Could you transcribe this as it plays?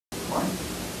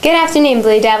Good afternoon,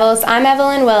 Blue Devils. I'm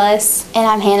Evelyn Willis. And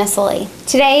I'm Hannah Sully.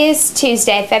 Today is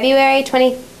Tuesday, February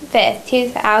 25th,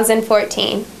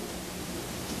 2014.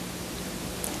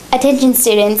 Attention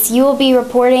students, you will be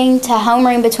reporting to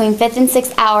homeroom between 5th and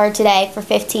 6th hour today for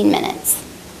 15 minutes.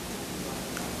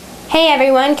 Hey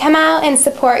everyone, come out and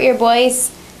support your boys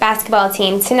basketball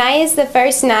team. Tonight is the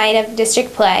first night of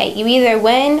district play. You either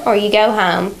win or you go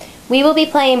home. We will be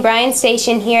playing Bryan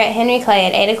Station here at Henry Clay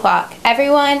at 8 o'clock.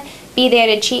 Everyone, be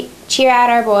there to cheer out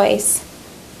our boys.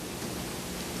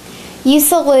 Youth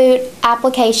Salute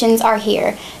applications are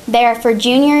here. They are for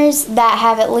juniors that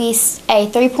have at least a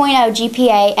 3.0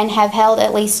 GPA and have held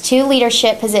at least 2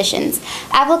 leadership positions.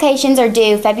 Applications are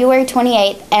due February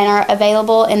 28th and are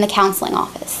available in the counseling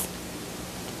office.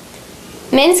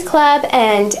 Men's Club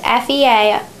and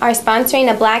FEA are sponsoring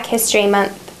a Black History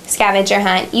Month scavenger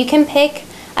hunt. You can pick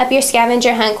up your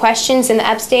scavenger hunt questions in the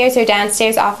upstairs or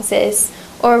downstairs offices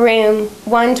or room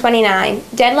 129.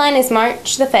 Deadline is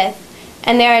March the 5th,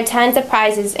 and there are tons of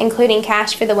prizes, including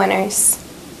cash for the winners.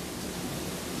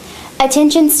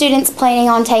 Attention students planning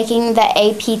on taking the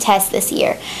AP test this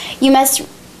year. You must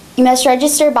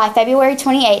register by February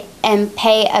 28th and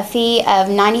pay a fee of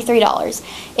 $93.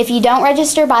 If you don't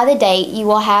register by the date, you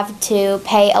will have to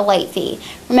pay a late fee.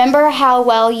 Remember, how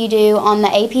well you do on the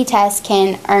AP test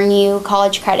can earn you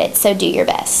college credits, so do your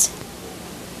best.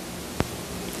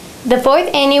 The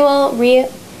 4th Annual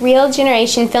Real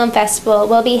Generation Film Festival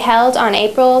will be held on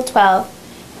April 12th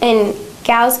in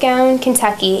Galsgone,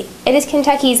 Kentucky. It is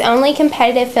Kentucky's only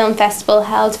competitive film festival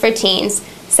held for teens.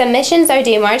 Submissions are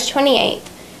due March 28th.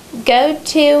 Go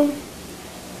to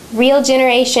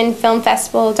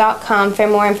realgenerationfilmfestival.com for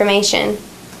more information.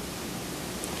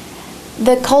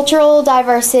 The Cultural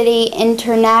Diversity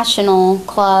International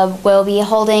Club will be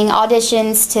holding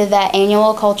auditions to the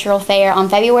annual cultural fair on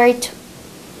February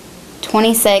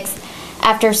 26th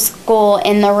after school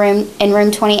in room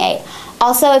 28.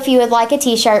 Also, if you would like a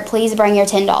t-shirt, please bring your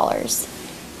 $10.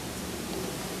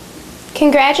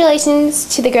 Congratulations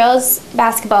to the girls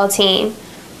basketball team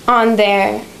on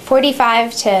their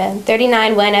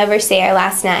 45-39 win over Sayre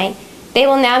last night. They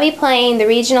will now be playing the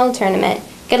regional tournament.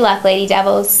 Good luck, Lady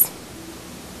Devils.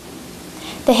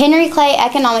 The Henry Clay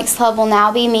Economics Club will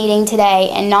now be meeting today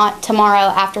and not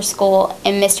tomorrow after school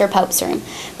in Mr. Pope's room.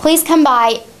 Please come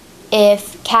by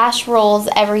if cash rules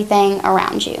everything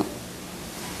around you.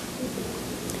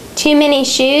 Too many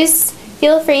shoes?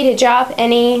 Feel free to drop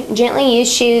any gently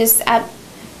used shoes up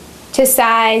to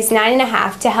size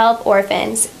 9.5 to help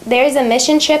orphans. There's a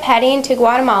mission trip heading to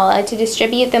Guatemala to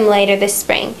distribute them later this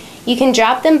spring. You can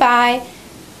drop them by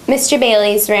Mr.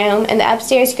 Bailey's room in the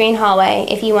upstairs green hallway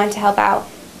if you want to help out.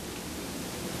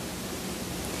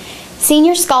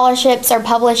 Senior scholarships are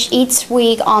published each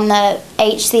week on the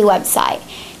HC website.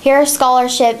 Here are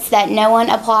scholarships that no one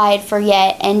applied for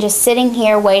yet and just sitting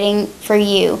here waiting for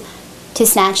you to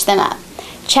snatch them up.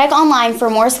 Check online for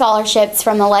more scholarships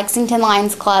from the Lexington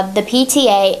Lions Club, the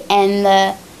PTA, and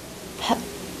the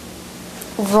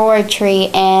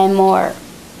Rotary, and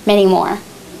many more.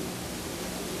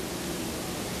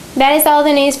 That is all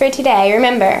the news for today.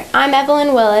 Remember, I'm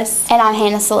Evelyn Willis. And I'm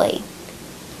Hannah Sully.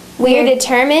 We are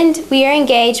determined, we are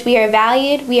engaged, we are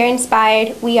valued, we are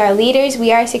inspired, we are leaders,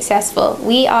 we are successful.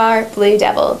 We are Blue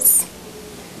Devils.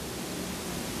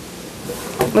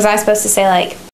 Was I supposed to say like